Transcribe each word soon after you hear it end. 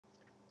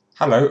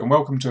Hello and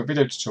welcome to a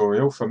video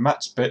tutorial from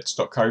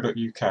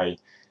matsbits.co.uk.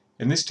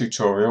 In this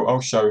tutorial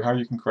I'll show how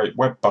you can create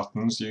web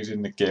buttons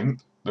using the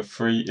Gimp, the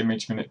free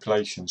image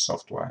manipulation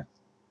software.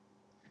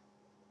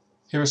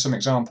 Here are some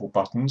example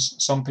buttons.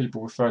 Some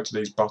people refer to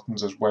these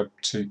buttons as Web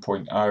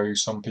 2.0,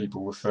 some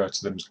people refer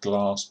to them as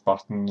glass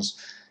buttons,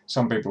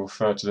 some people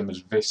refer to them as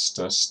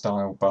Vista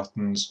style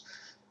buttons.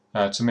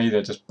 To me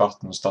they're just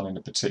buttons done in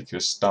a particular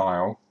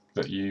style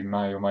that you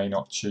may or may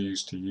not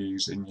choose to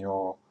use in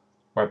your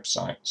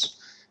websites.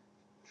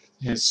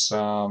 Here's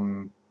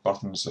some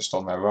buttons just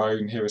on their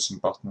own. Here are some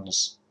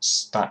buttons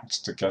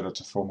stacked together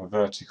to form a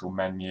vertical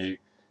menu,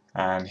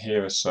 and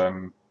here are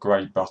some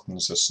grey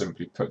buttons just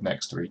simply put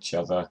next to each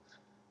other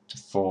to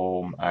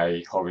form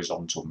a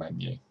horizontal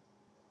menu.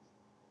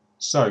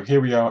 So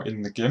here we are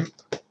in the Gimp,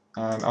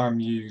 and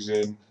I'm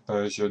using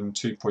version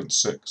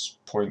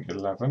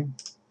 2.6.11,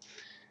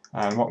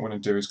 and what I'm going to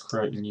do is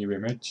create a new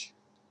image,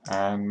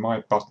 and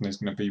my button is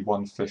going to be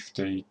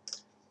 150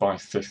 by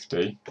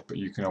 50, but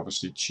you can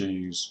obviously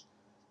choose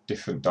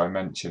different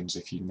dimensions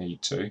if you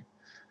need to.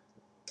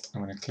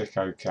 I'm going to click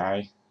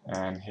OK,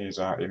 and here's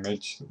our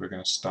image that we're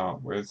going to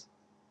start with.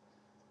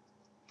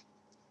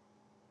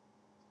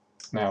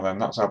 Now then,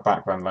 that's our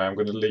background layer. I'm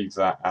going to leave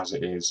that as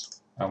it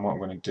is, and what I'm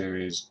going to do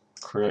is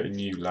create a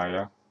new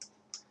layer,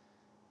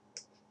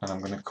 and I'm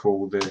going to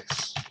call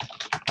this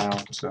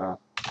outer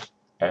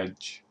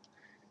edge.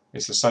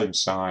 It's the same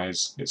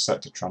size, it's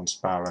set to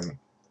transparent.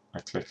 I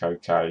click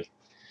OK.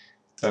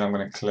 Then I'm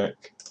going to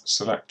click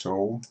select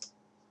all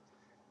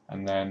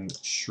and then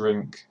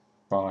shrink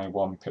by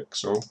 1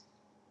 pixel,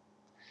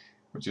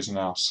 which has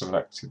now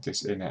selected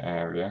this inner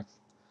area.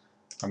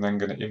 I'm then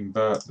going to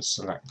invert the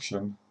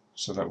selection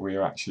so that we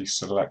are actually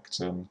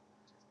selecting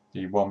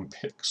the 1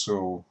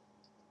 pixel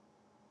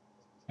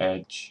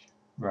edge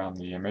around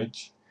the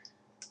image,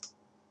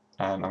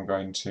 and I'm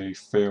going to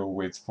fill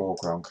with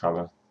foreground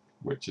colour,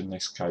 which in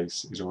this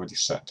case is already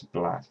set to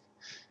black,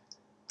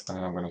 and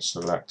then I'm going to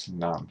select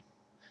none.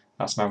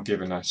 That's now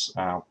given us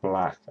our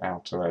black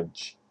outer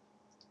edge.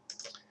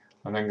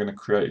 I'm then going to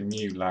create a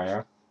new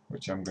layer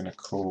which I'm going to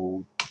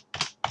call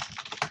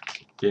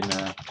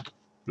inner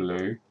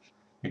blue.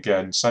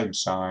 Again, same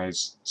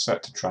size,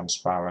 set to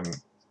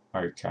transparent,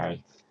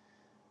 OK.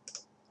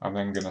 I'm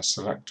then going to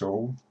select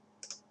all,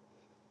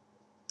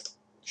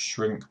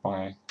 shrink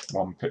by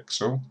 1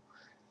 pixel,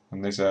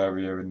 and this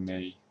area in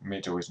the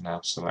middle is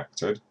now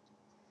selected.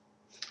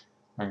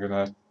 I'm going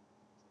to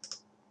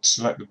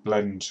select the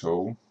blend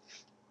tool,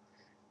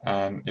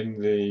 and in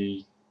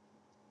the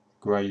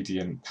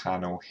gradient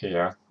panel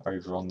here,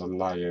 over on the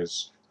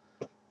layers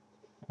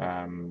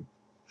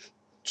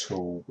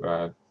tool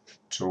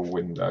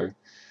window,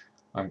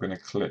 I'm going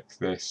to click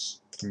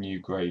this new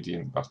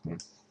gradient button.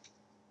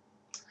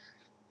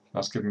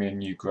 That's given me a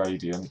new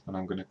gradient, and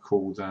I'm going to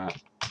call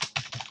that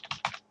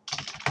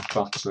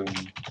button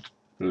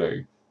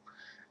blue.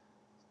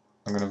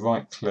 I'm going to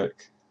right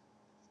click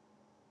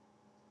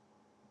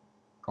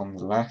on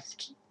the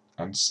left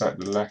and set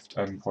the left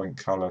endpoint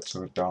colour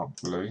to a dark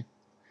blue.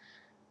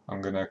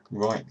 I'm going to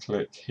right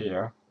click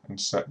here and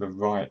set the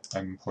right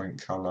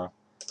endpoint colour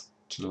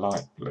to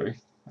light blue,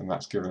 and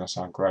that's given us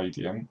our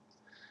gradient.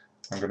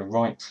 I'm going to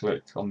right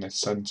click on this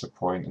centre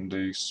point and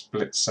do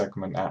split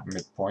segment at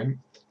midpoint,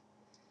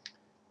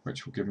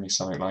 which will give me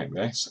something like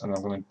this, and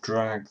I'm going to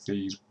drag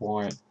these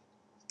white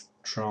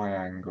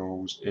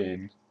triangles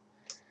in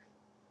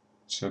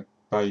to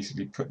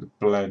basically put the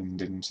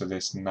blend into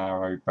this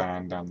narrow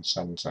band down the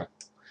centre,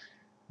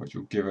 which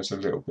will give us a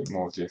little bit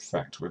more of the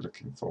effect we're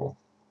looking for.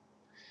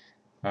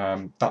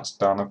 That's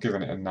done. I've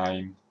given it a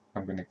name.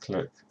 I'm going to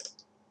click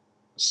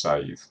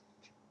save,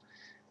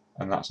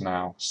 and that's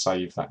now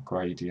saved that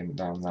gradient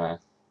down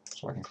there,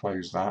 so I can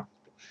close that.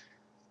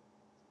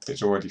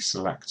 It's already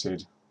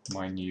selected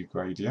my new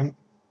gradient.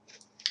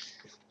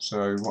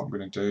 So what I'm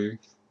going to do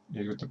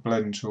is, with the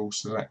blend tool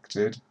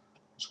selected,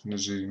 I'm just going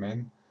to zoom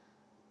in.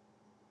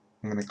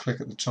 I'm going to click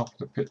at the top of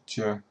the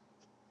picture,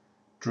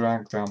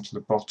 drag down to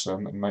the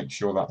bottom and make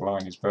sure that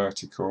line is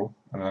vertical,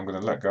 and then I'm going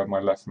to let go of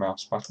my left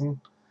mouse button,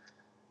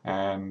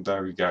 and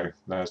there we go,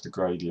 there's the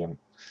gradient.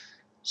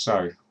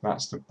 So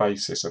that's the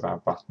basis of our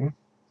button.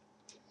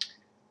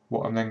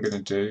 What I'm then going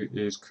to do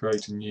is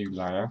create a new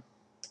layer,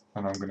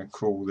 and I'm going to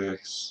call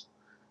this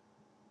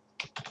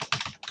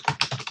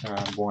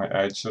white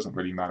edge. Doesn't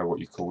really matter what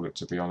you call it,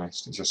 to be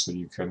honest, it's just so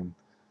you can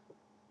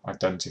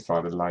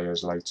identify the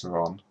layers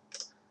later on.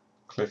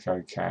 Click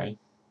OK.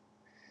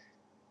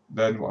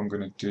 Then what I'm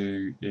going to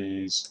do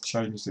is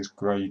change this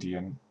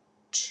gradient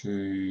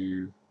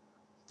to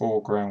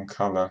foreground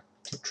colour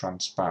to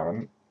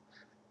transparent,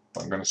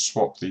 but I'm going to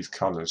swap these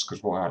colours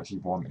because what I actually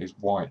want is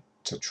white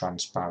to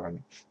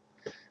transparent.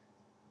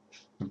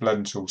 The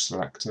blend tool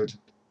selected,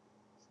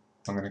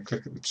 I'm going to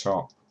click at the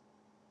top,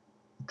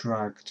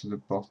 drag to the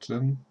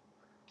bottom,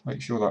 make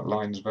sure that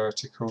line's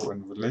vertical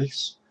and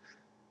release,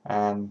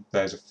 and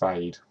there's a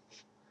fade.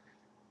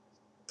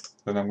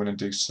 Then I'm going to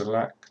do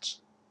select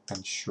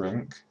and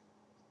shrink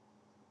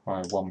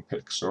by 1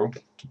 pixel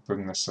to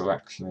bring the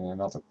selection in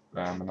another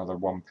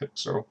 1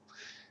 pixel.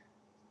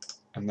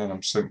 and then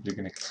I'm simply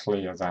going to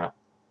clear that.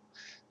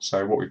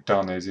 So what we've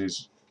done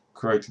is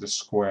created a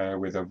square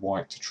with a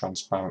white to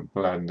transparent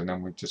blend, and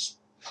then we've just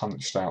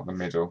punched out the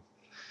middle.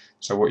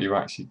 So what you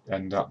actually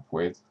end up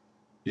with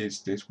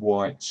is this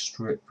white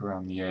strip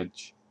around the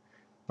edge,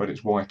 but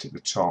it's white at the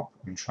top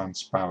and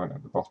transparent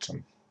at the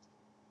bottom.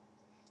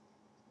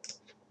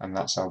 And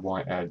that's our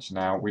white edge.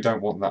 Now we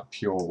don't want that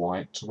pure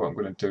white, so what I'm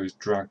going to do is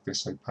drag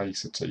this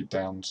opacity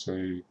down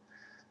to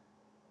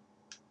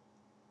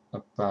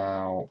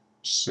about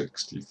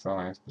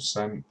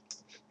 65%,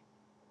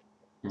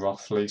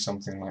 roughly,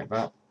 something like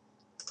that.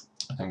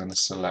 I'm going to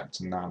select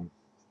none.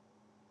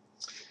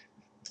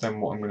 Then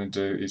what I'm going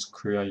to do is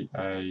create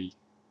a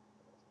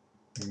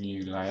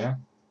new layer,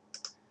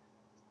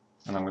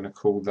 and I'm going to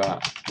call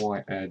that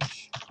white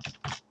edge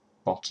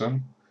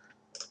bottom.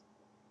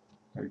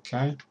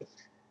 Okay.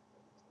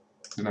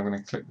 Then I'm going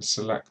to click the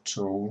select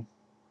tool,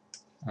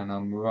 and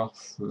I'm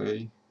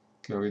roughly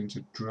going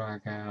to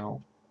drag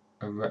out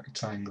a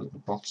rectangle at the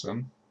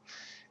bottom.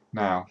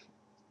 Now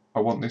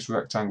I want this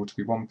rectangle to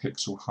be 1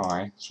 pixel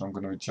high, so I'm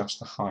going to adjust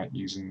the height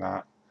using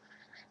that,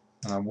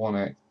 and I want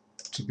it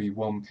to be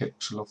 1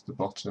 pixel off the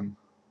bottom.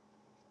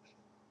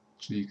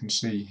 So you can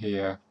see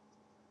here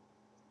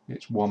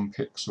it's 1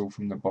 pixel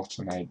from the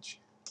bottom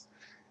edge,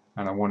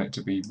 and I want it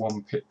to be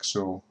 1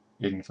 pixel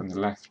in from the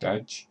left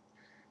edge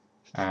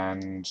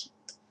and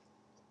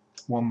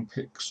 1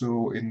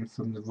 pixel in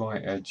from the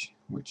right edge,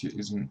 which it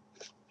isn't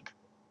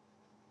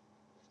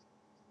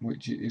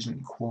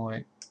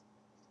quite.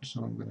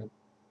 So I'm going to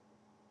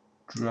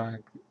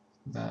drag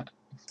that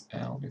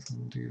out if I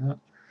can do that.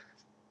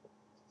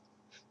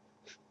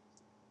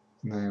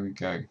 There we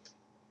go.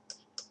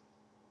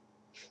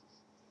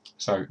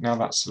 So now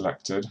that's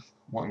selected,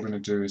 what I'm going to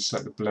do is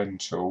select the blend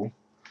tool.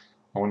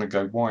 I want to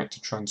go white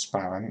to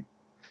transparent,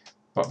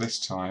 but this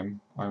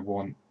time I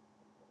want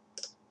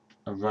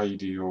a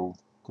radial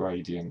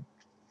gradient.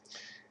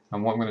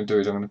 And what I'm going to do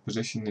is I'm going to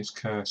position this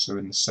cursor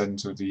in the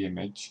centre of the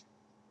image.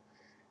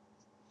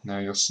 Now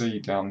you'll see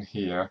down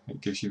here it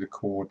gives you the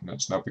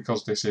coordinates. Now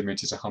because this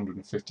image is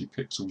 150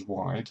 pixels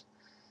wide,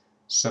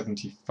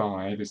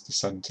 75 is the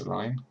centre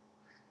line.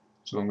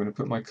 So I'm going to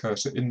put my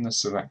cursor in the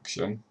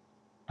selection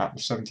at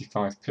the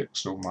 75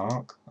 pixel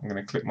mark. I'm going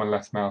to click my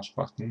left mouse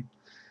button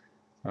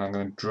and I'm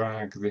going to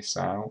drag this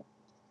out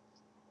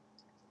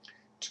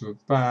to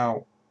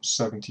about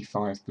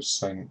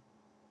 75%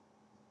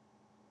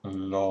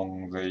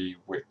 along the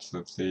width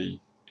of the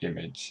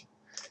image.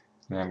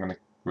 And then I'm going to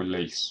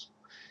release.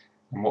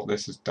 And what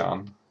this has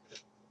done,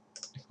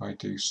 if I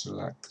do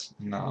select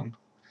none,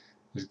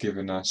 has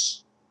given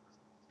us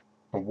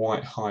a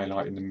white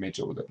highlight in the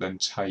middle that then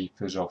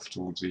tapers off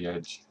towards the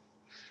edge.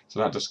 So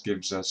that just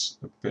gives us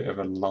a bit of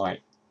a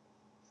light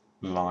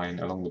line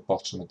along the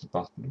bottom of the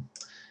button,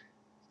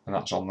 and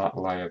that's on that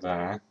layer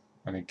there.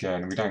 And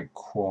again, we don't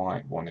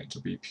quite want it to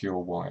be pure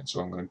white,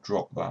 so I'm going to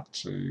drop that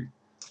to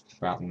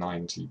about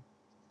 90%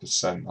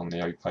 on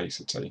the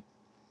opacity.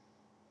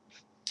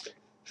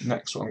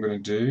 Next, what I'm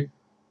going to do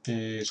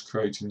is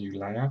create a new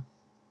layer,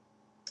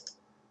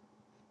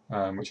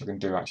 which I can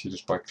do actually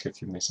just by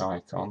clicking this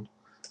icon.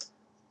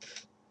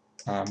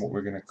 And what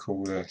we're going to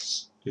call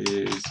this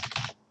is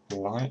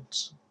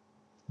light.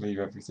 Leave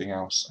everything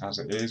else as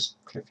it is,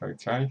 click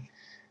OK.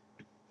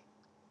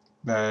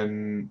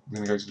 Then I'm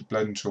going to go to the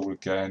blend tool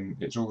again.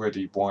 It's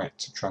already white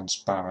to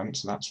transparent,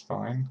 so that's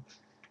fine.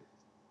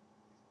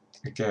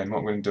 Again, what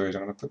I'm going to do is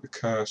I'm going to put the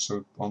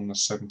cursor on the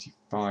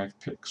 75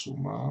 pixel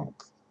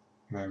mark.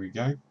 There we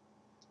go.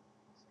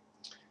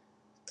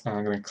 And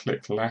I'm going to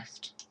click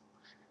left,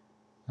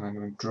 and I'm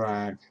going to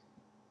drag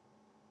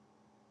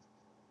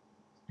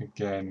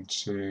again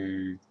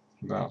to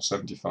about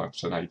 75%,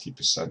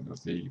 80%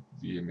 of the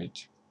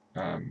image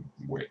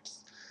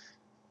width,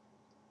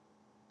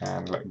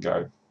 and let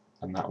go,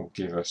 and that will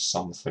give us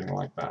something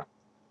like that.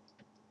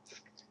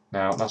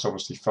 Now that's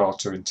obviously far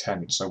too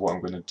intense, so what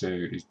I'm going to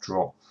do is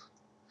drop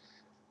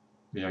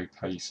the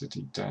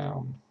opacity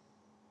down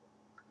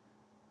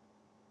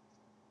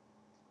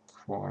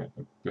quite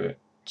a bit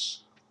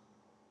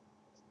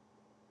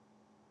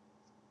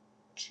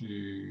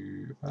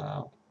to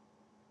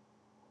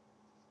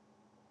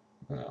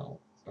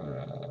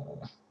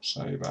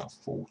say about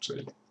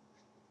 40.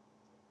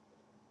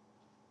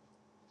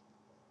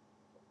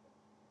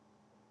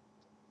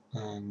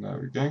 And there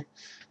we go.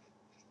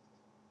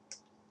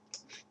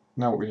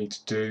 Now what we need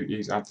to do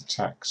is add the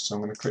text. So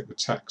I'm going to click the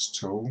text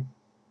tool,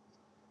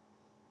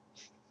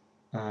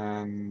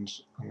 and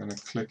I'm going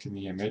to click in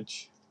the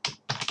image,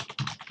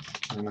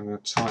 and I'm going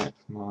to type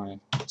my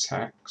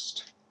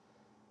text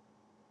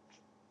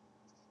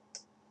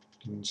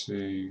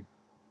into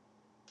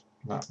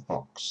that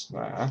box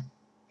there,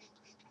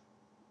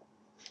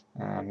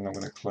 and I'm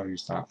going to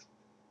close that.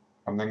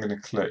 I'm then going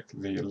to click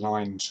the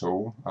align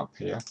tool up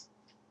here,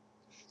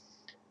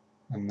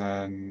 and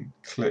then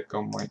click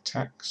on my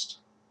text.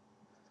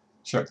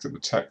 Check that the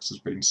text has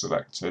been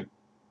selected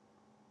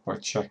by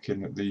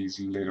checking that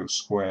these little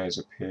squares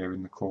appear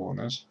in the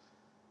corners.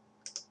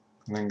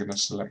 I'm then going to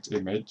select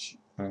image,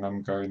 and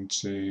I'm going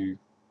to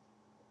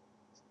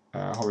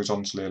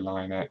horizontally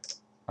align it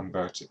and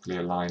vertically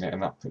align it,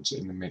 and that puts it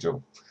in the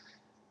middle.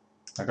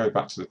 I go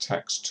back to the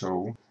text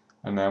tool,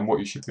 and then what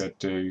you should be able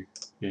to do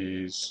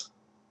is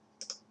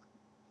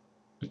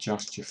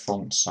adjust your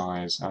font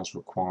size as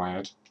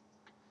required.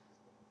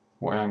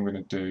 What I am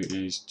going to do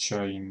is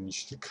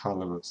change the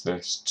colour of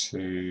this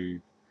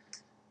to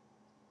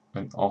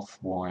an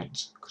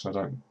off-white, because I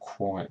don't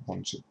quite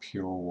want it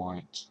pure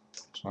white.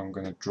 So I'm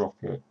going to drop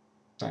it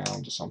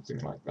down to something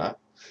like that,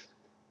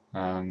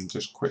 and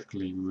just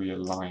quickly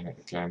realign it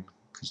again,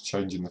 because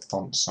changing the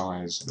font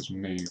size has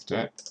moved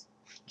it.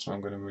 So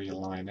I'm going to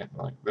realign it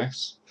like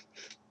this,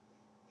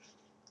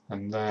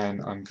 and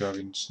then I'm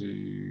going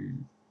to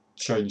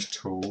change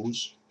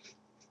tools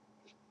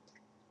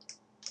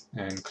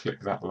and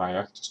click that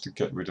layer just to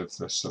get rid of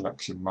the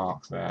selection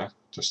mark there,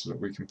 just so that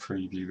we can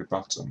preview the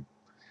button.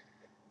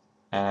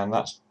 And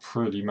that's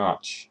pretty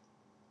much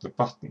the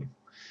button.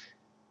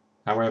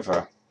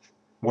 However,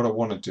 what I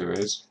want to do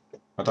is,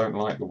 I don't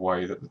like the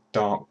way that the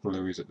dark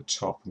blue is at the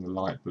top and the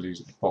light blue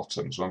is at the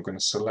bottom, so I'm going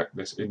to select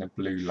this inner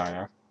blue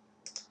layer.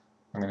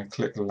 I'm going to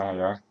click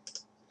layer,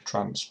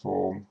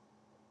 transform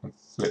and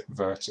flip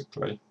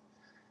vertically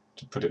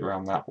to put it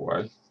around that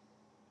way,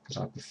 because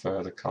I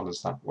prefer the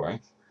colours that way.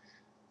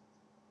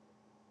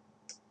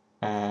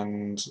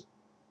 And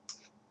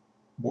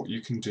what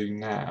you can do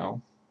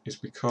now is,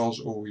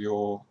 because all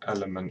your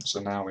elements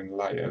are now in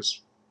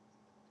layers,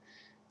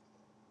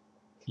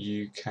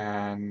 you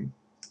can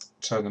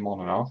turn them on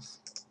and off,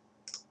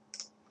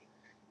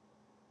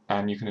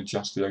 and you can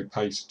adjust the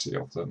opacity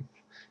of them.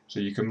 So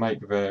you can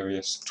make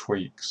various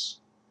tweaks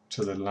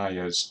to the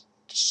layers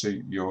to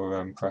suit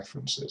your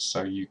preferences.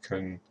 So you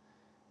can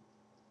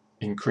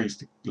increase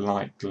the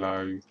light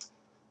glow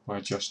by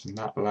adjusting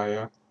that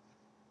layer.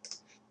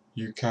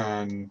 You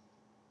can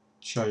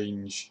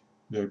change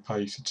the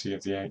opacity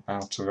of the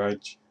outer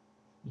edge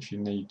if you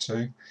need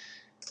to.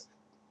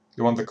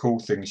 One of the cool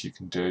things you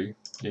can do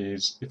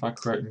is, if I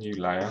create a new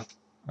layer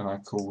and I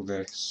call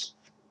this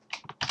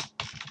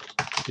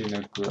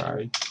inner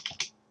grey,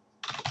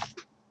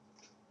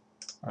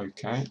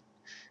 okay,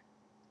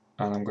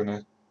 and I'm going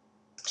to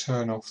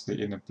turn off the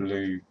inner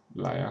blue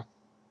layer,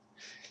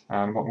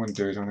 and what I'm going to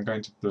do is I'm going to go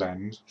into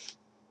blend,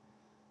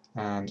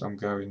 and I'm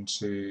going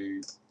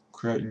to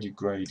create a new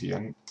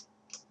gradient.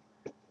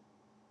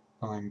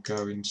 I'm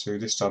going to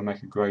this time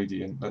make a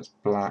gradient that's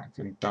black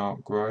and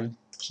dark grey,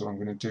 so I'm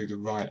going to do the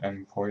right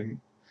endpoint,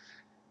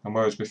 and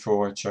whereas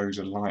before I chose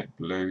a light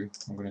blue,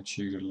 I'm going to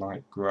choose a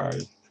light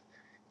grey.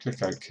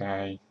 Click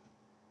OK,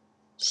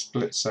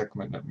 split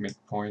segment at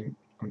midpoint.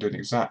 I'm doing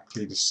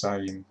exactly the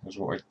same as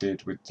what I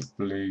did with the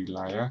blue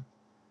layer,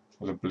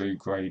 or the blue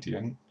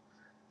gradient.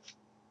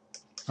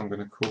 I'm going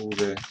to call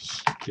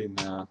this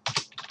inner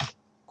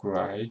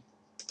grey,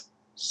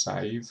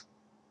 save,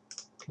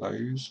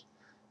 close.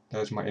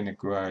 There's my inner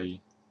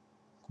grey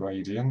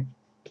gradient.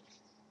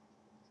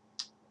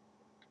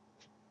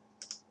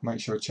 Make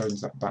sure I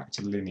change that back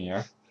to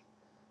linear,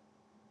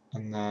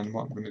 and then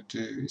what I'm going to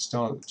do is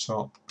start at the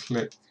top,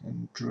 click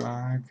and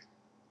drag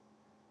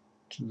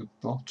to the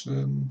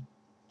bottom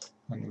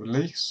and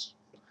release.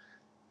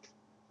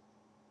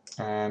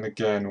 And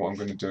again, what I'm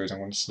going to do is I'm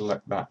going to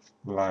select that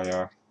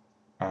layer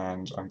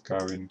and I'm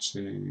going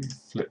to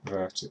flip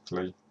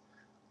vertically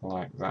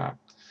like that.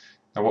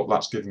 Now what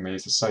that's given me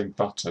is the same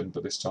button,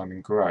 but this time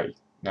in grey.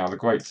 Now the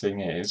great thing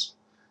is,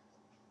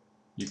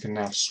 you can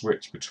now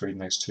switch between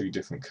those two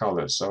different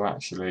colours. So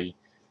actually,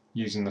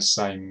 using the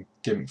same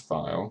Gimp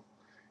file,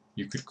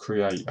 you could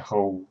create a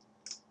whole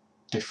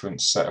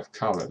different set of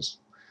colours.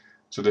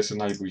 So this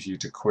enables you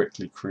to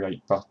quickly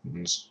create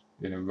buttons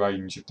in a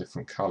range of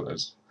different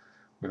colours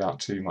without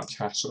too much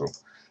hassle.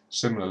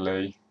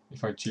 Similarly,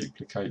 if I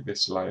duplicate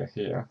this layer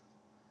here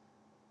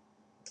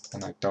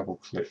and I double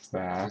click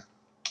there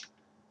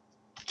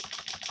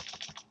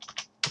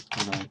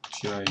and I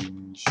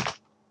change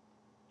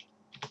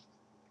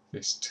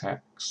this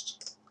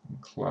text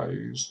and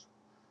close,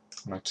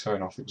 and I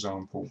turn off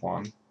example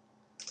 1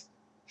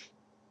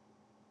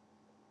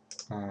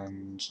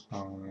 and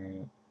I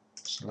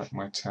select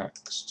my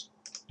text,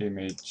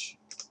 image,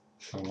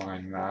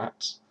 align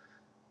that.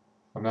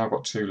 I've now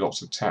got two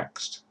lots of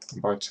text,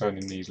 and by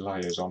turning these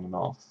layers on and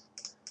off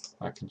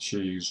I can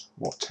choose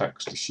what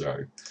text to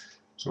show.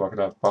 So I could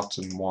have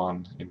button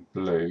 1 in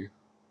blue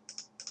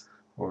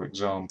or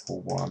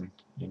example 1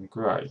 in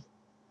grey.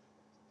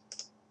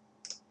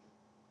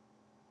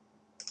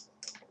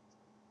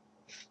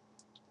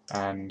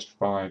 And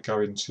by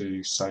going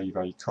to save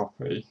a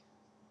copy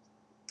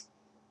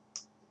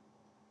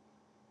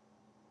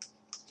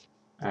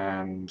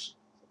and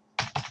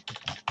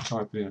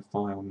typing in a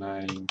file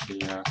name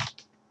here,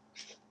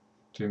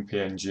 doing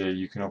PNG,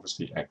 you can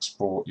obviously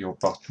export your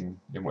button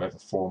in whatever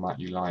format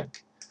you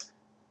like.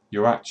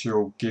 Your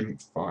actual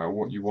Gimp file,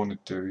 what you want to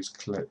do is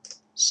click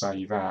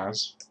Save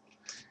As,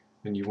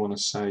 and you want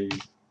to save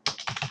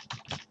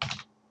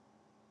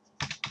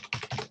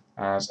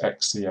as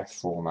XCF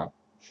format.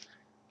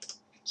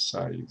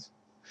 Save.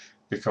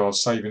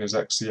 Because saving as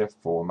XCF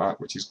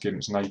format, which is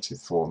Gimp's native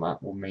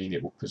format, will mean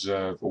it will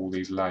preserve all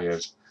these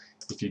layers.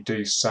 if you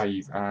do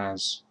save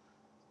as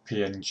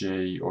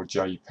PNG or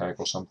JPEG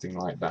or something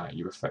like that,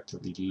 you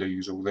effectively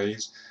lose all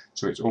these.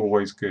 So it's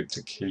always good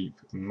to keep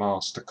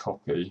master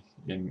copy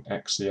in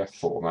XCF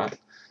format,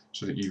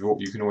 so that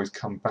you can always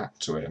come back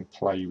to it and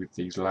play with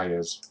these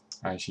layers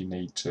as you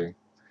need to.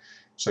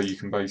 So you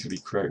can basically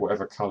create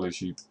whatever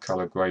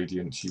colour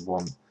gradients you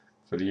want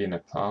for the inner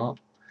part,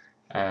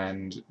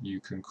 and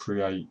you can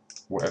create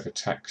whatever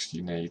text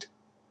you need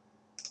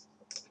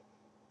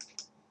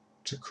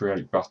to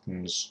create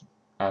buttons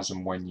as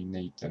and when you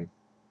need them.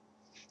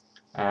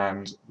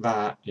 And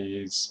that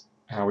is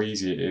how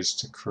easy it is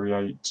to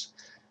create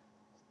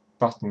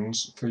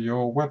buttons for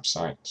your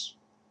websites.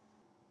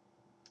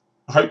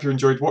 I hope you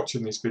enjoyed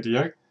watching this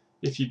video.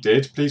 If you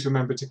did, please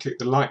remember to click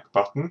the like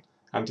button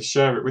and to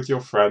share it with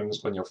your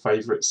friends on your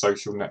favourite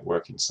social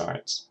networking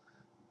sites.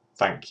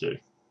 Thank you.